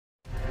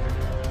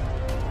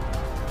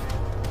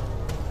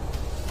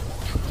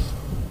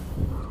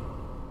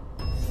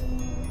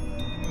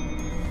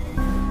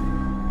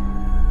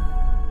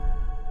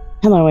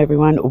Hello,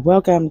 everyone.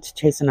 Welcome to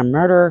Chasing a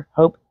Murder.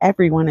 Hope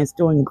everyone is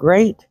doing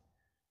great.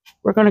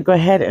 We're going to go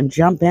ahead and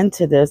jump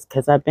into this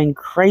because I've been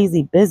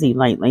crazy busy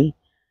lately.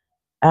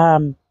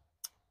 Um,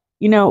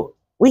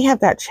 we have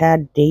that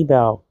Chad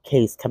Daybell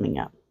case coming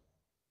up.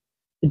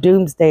 The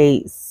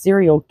Doomsday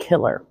serial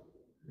killer,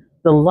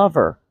 the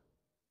lover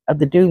of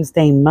the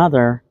Doomsday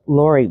mother,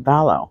 Lori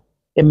Vallow.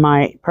 In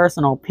my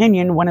personal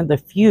opinion, one of the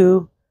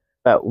few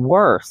but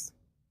worst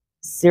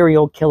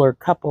serial killer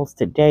couples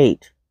to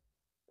date.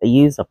 They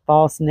use a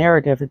false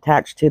narrative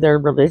attached to their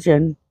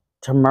religion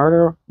to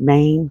murder,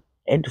 maim,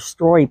 and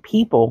destroy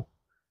people,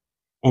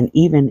 and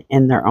even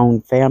in their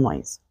own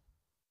families.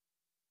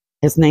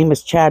 His name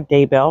is Chad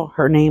Daybell.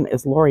 Her name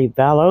is Lori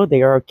Vallow.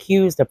 They are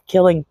accused of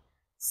killing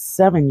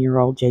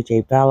 7-year-old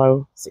JJ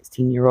Vallow,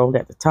 16-year-old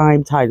at the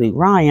time, Tylee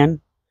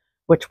Ryan,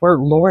 which were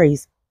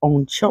Lori's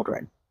own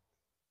children.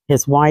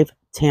 His wife,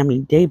 Tammy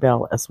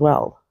Daybell, as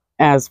well.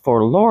 As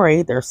for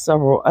Lori, there's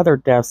several other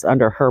deaths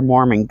under her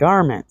Mormon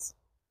garments.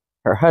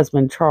 Her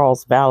husband,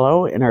 Charles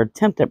Vallow, and her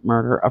attempted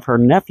murder of her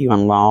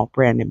nephew-in-law,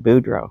 Brandon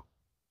Boudreaux.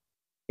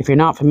 If you're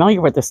not familiar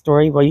with the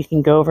story, well, you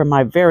can go over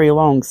my very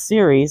long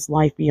series,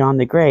 Life Beyond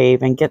the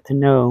Grave, and get to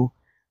know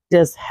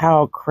just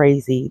how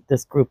crazy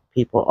this group of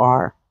people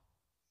are.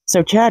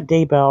 So Chad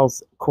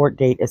Daybell's court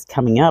date is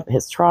coming up.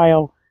 His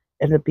trial,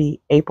 it'll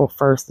be April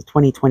 1st of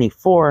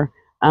 2024.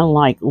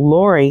 Unlike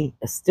Lori,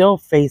 is still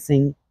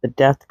facing the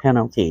death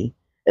penalty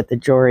if the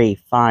jury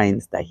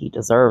finds that he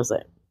deserves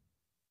it.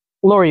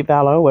 Lori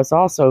Vallow was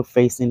also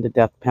facing the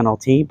death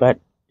penalty, but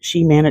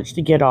she managed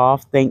to get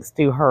off thanks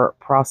to her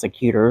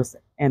prosecutors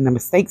and the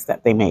mistakes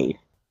that they made.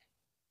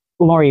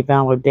 Lori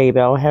Vallow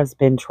Daybell has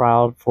been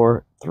trialed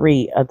for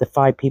 3 of the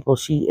 5 people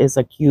she is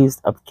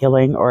accused of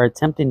killing or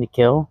attempting to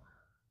kill.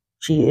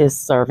 She is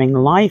serving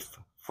life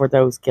for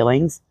those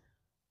killings,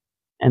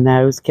 and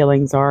those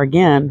killings are,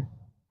 again,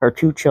 her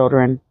 2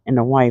 children and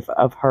the wife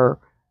of her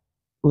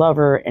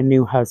lover and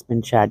new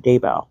husband, Chad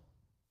Daybell.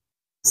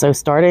 So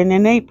starting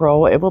in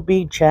April, it will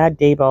be Chad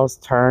Daybell's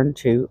turn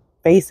to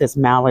face his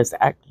malice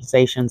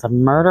accusations of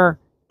murder,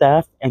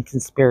 theft, and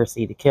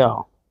conspiracy to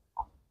kill.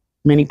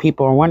 Many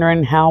people are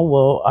wondering how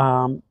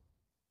will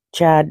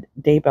Chad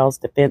Daybell's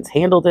defense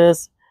handle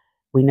this.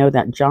 We know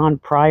that John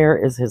Pryor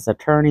is his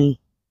attorney,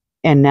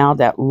 and now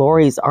that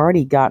Lori's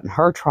already gotten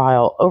her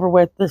trial over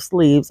with, this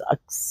leaves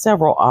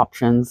several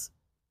options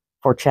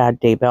for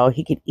Chad Daybell.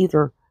 He could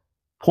either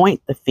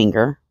point the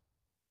finger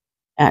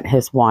at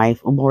his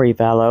wife, Lori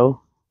Vallow.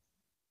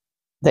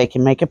 They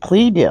can make a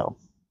plea deal.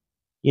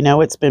 You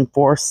know, it's been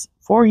 4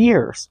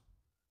 years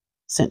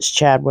since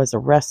Chad was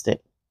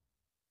arrested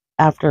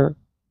after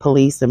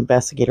police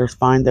investigators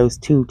find those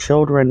 2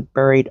 children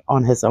buried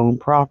on his own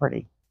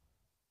property.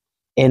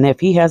 And if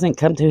he hasn't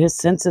come to his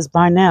senses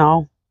by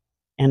now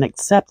and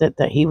accepted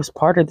that he was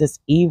part of this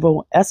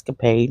evil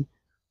escapade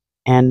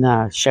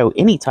and show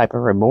any type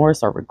of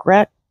remorse or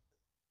regret,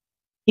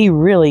 he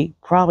really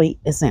probably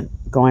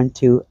isn't going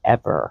to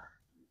ever.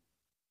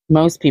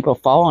 Most people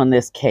following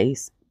this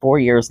case 4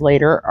 years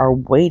later are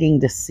waiting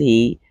to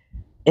see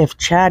if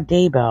Chad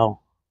Daybell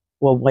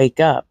will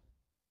wake up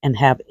and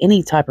have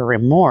any type of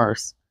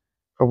remorse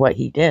for what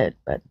he did,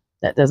 but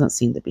that doesn't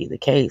seem to be the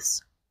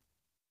case.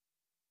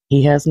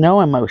 He has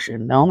no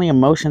emotion. The only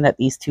emotion that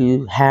these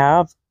 2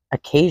 have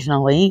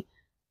occasionally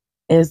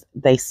is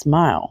they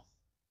smile.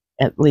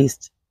 At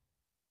least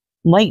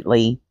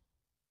lately,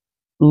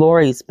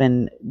 Lori's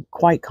been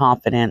quite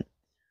confident,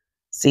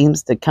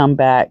 seems to come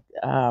back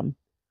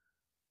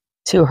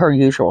to her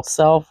usual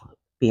self,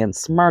 being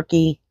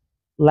smirky,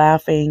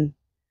 laughing,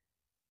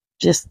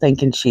 just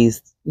thinking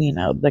she's,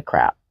 the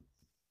crap.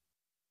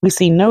 We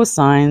see no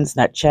signs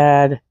that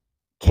Chad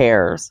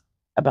cares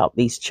about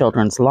these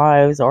children's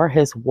lives or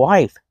his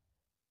wife,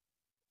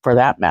 for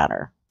that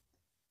matter.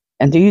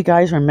 And do you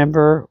guys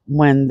remember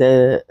when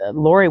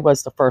Lori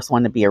was the first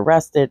one to be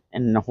arrested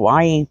in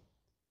Hawaii?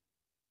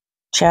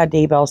 Chad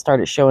Daybell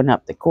started showing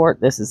up to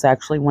court. This is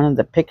actually one of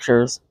the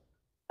pictures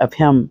of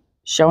him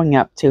showing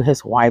up to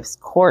his wife's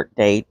court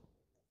date,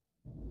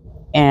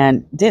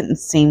 and didn't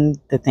seem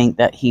to think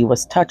that he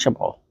was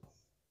touchable.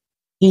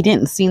 He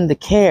didn't seem to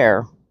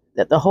care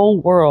that the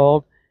whole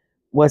world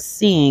was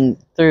seeing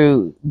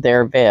through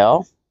their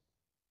veil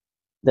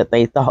that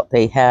they thought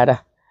they had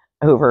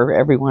over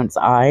everyone's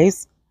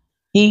eyes.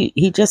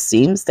 He just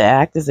seems to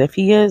act as if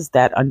he is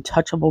that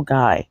untouchable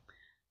guy,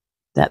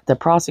 that the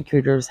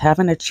prosecutors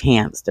haven't a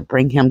chance to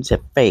bring him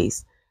to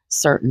face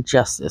certain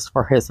justice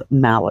for his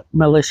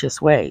malicious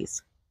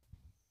ways.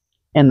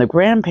 And the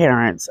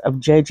grandparents of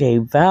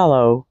JJ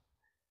Vallow,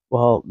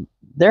 well,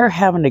 they're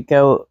having to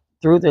go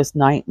through this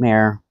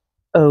nightmare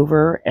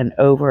over and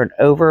over and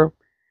over,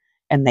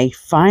 and they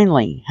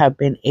finally have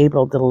been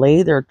able to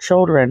lay their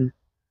children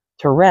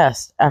to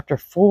rest after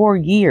 4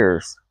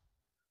 years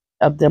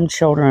of them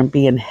children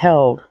being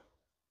held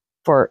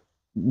for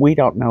we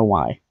don't know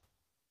why.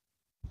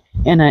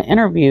 In an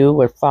interview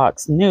with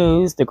Fox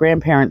News, the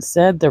grandparents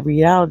said the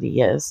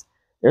reality is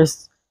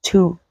there's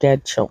 2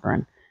 dead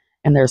children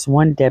and there's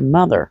 1 dead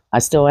mother. I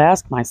still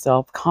ask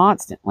myself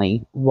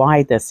constantly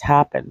why this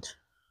happened.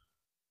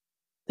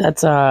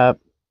 That's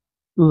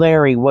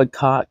Larry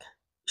Woodcock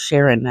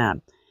sharing that.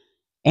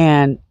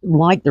 And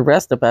like the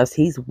rest of us,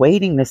 he's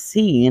waiting to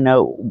see,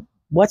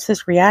 what's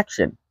his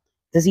reaction?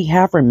 Does he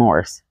have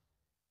remorse?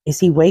 Is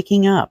he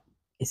waking up?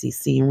 Is he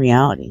seeing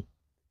reality?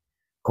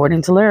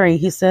 According to Larry,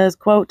 he says,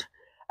 quote,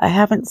 I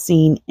haven't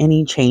seen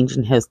any change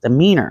in his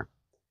demeanor.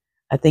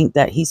 I think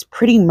that he's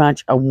pretty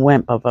much a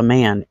wimp of a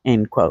man,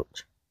 end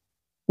quote.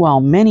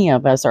 While many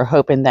of us are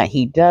hoping that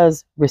he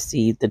does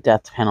receive the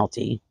death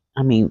penalty,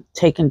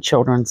 taking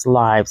children's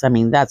lives,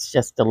 that's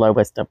just the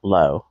lowest of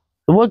low.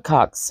 The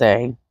Woodcocks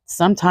say,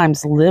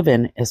 sometimes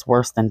living is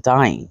worse than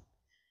dying.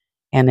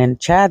 And in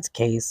Chad's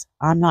case,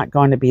 I'm not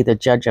going to be the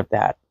judge of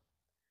that.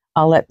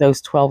 I'll let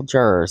those 12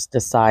 jurors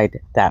decide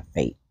that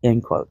fate,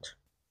 end quote.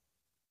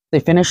 They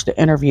finished the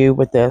interview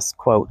with this,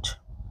 quote,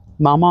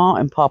 Mama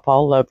and Papa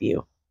love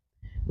you.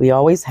 We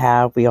always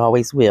have, we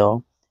always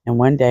will, and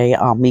one day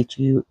I'll meet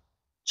you,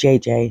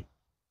 JJ,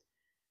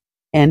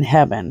 in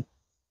heaven,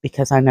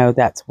 because I know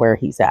that's where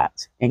he's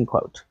at, end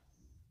quote.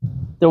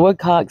 The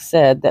Woodcocks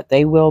said that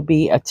they will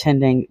be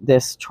attending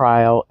this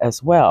trial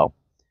as well.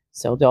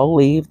 So they'll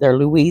leave their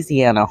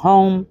Louisiana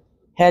home,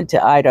 head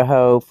to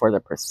Idaho for the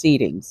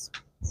proceedings.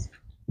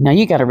 Now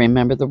you got to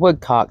remember the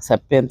Woodcocks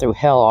have been through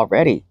hell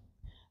already.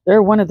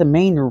 They're one of the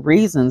main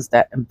reasons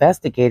that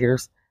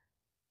investigators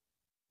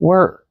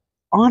were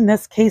on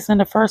this case in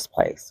the first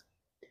place.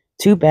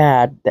 Too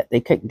bad that they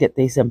couldn't get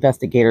these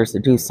investigators to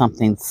do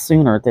something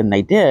sooner than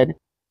they did.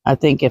 I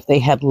think if they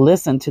had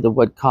listened to the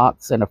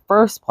Woodcocks in the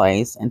first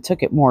place and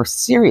took it more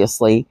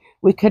seriously,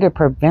 we could have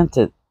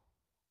prevented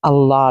a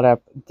lot of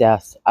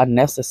deaths,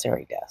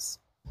 unnecessary deaths.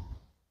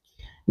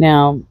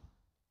 Now,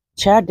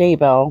 Chad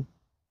Daybell,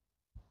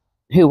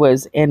 who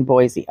was in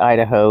Boise,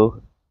 Idaho,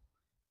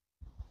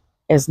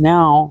 is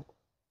now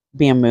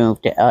being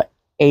moved to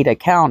Ada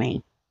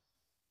County.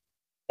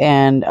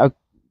 And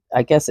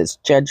I guess it's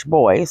Judge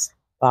Boyce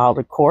filed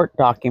a court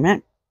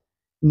document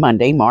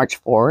Monday,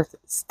 March 4th,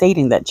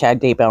 stating that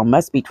Chad Daybell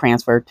must be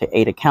transferred to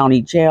Ada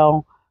County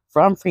Jail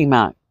from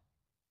Fremont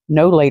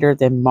no later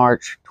than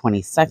March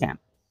 22nd.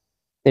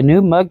 The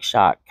new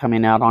mugshot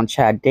coming out on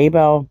Chad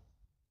Daybell,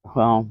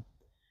 well,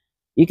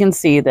 you can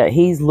see that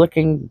he's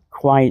looking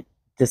quite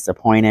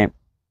disappointed.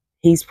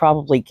 He's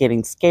probably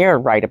getting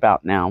scared right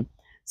about now.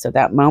 So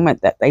that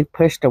moment that they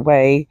pushed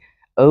away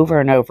over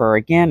and over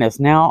again is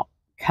now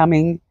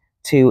coming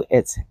to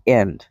its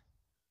end.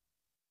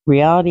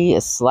 Reality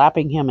is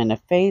slapping him in the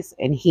face,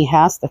 and he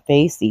has to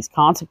face these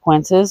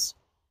consequences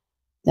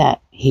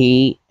that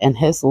he and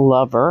his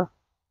lover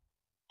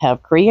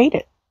have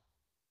created.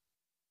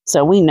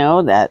 So we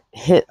know that,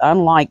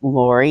 unlike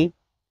Lori,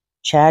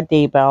 Chad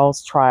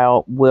Daybell's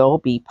trial will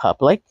be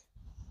public.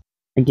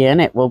 Again,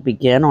 it will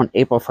begin on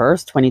April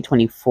 1st,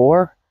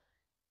 2024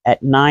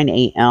 at 9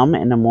 a.m.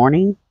 in the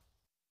morning.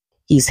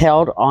 He's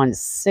held on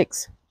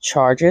 6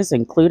 charges,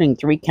 including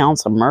 3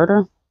 counts of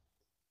murder,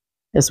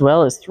 as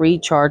well as 3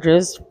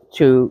 charges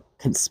to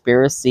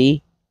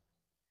conspiracy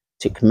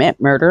to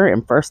commit murder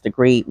and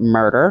first-degree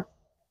murder.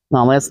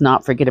 Now, let's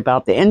not forget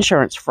about the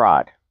insurance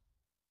fraud.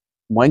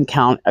 1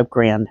 count of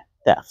grand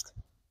theft.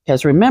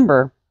 Because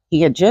remember,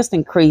 he had just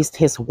increased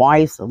his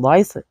wife's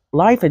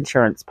life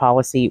insurance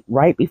policy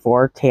right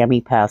before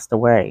Tammy passed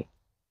away.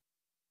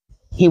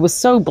 He was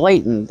so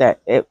blatant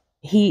that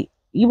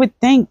you would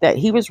think that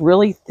he was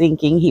really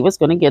thinking he was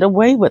going to get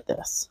away with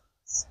this.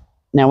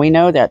 Now, we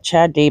know that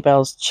Chad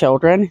Daybell's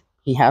children,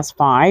 he has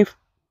 5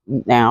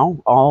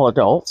 now, all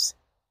adults.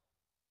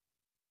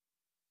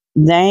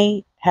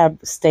 They have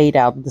stayed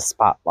out of the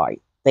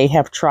spotlight. They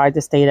have tried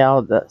to stay out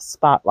of the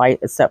spotlight,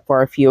 except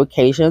for a few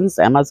occasions.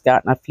 Emma's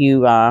gotten a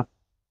few.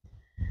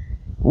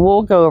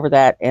 We'll go over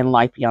that in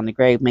Life Beyond the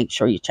Grave. Make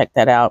sure you check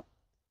that out.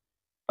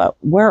 But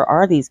where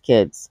are these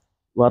kids?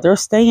 Well, they're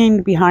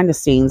staying behind the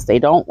scenes. They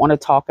don't want to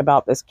talk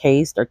about this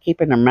case. They're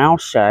keeping their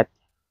mouth shut.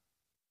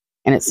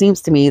 And it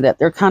seems to me that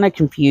they're kind of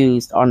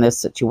confused on this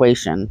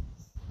situation.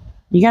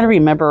 You got to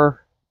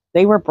remember,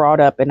 they were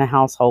brought up in a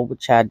household with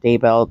Chad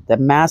Daybell, the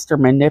master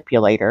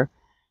manipulator,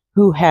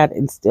 who had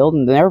instilled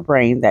in their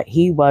brain that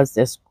he was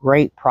this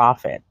great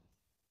prophet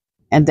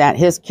and that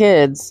his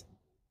kids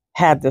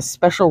had this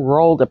special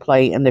role to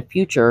play in the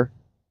future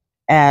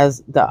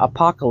as the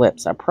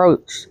apocalypse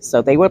approached.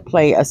 So they would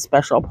play a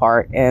special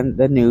part in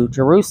the New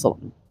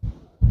Jerusalem.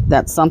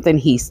 That's something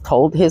he's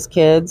told his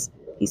kids,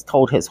 he's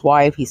told his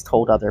wife, he's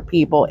told other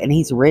people, and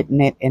he's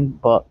written it in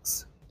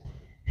books.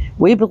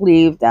 We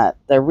believe that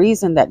the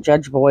reason that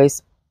Judge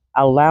Boyce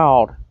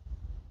allowed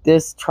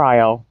this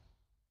trial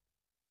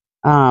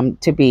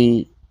to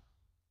be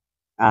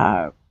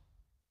the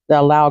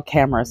allowed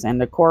cameras in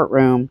the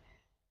courtroom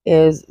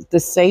is to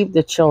save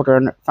the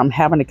children from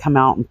having to come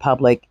out in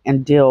public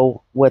and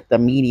deal with the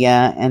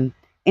media and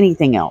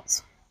anything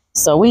else.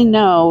 So we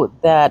know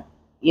that,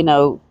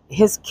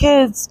 his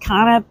kids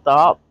kind of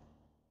thought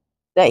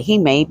that he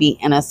may be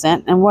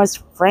innocent and was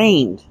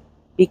framed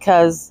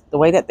because the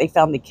way that they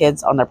found the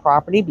kids on their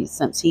property,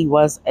 since he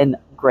was a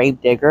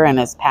grave digger in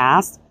his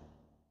past,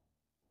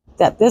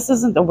 that this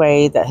isn't the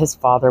way that his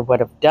father would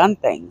have done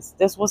things.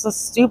 This was a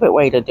stupid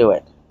way to do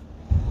it.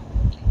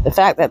 The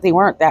fact that they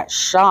weren't that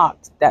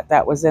shocked that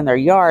that was in their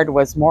yard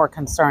was more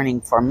concerning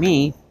for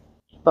me,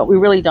 but we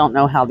really don't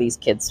know how these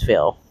kids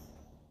feel.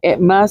 It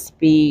must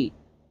be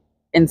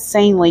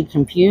insanely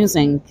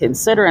confusing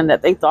considering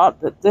that they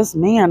thought that this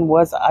man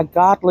was a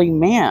godly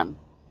man.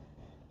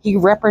 He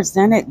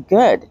represented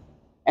good.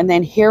 And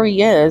then here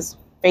he is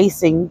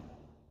facing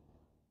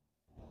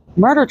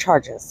murder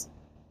charges.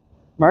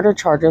 Murder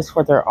charges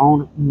for their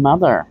own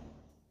mother.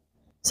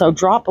 So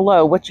drop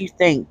below what you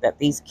think that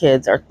these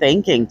kids are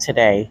thinking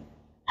today.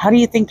 How do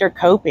you think they're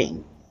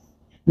coping?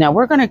 Now,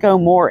 we're going to go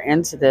more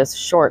into this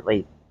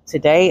shortly.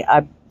 Today,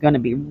 I'm going to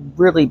be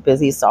really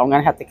busy, so I'm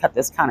going to have to cut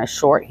this kind of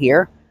short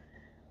here.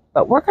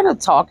 But we're going to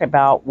talk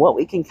about what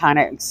we can kind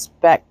of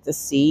expect to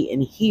see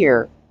and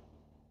hear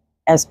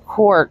as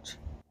court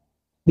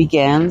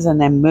begins and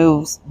then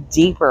moves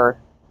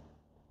deeper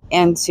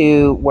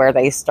into where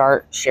they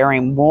start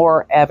sharing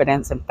more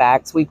evidence and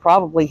facts we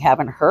probably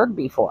haven't heard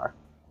before.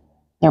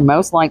 There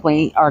most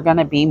likely are going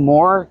to be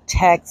more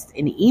texts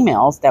and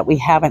emails that we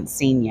haven't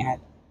seen yet.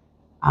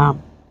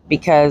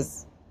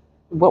 Because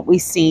what we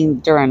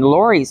seen during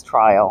Lori's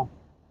trial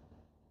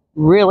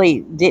really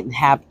didn't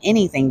have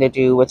anything to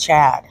do with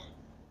Chad.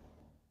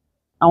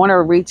 I want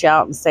to reach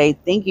out and say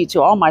thank you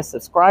to all my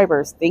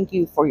subscribers. Thank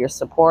you for your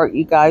support.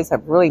 You guys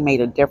have really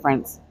made a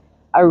difference.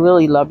 I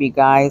really love you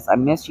guys. I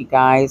miss you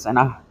guys, and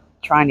I'm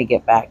trying to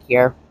get back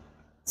here.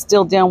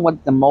 Still dealing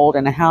with the mold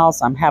in the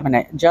house. I'm having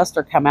an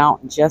adjuster come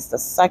out in just a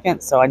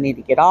second, so I need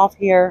to get off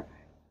here.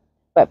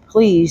 But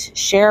please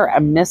share a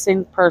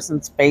missing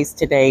person's face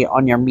today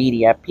on your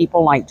media.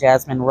 People like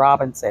Jasmine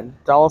Robinson,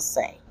 Dulce.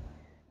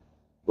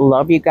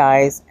 Love you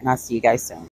guys, and I'll see you guys soon.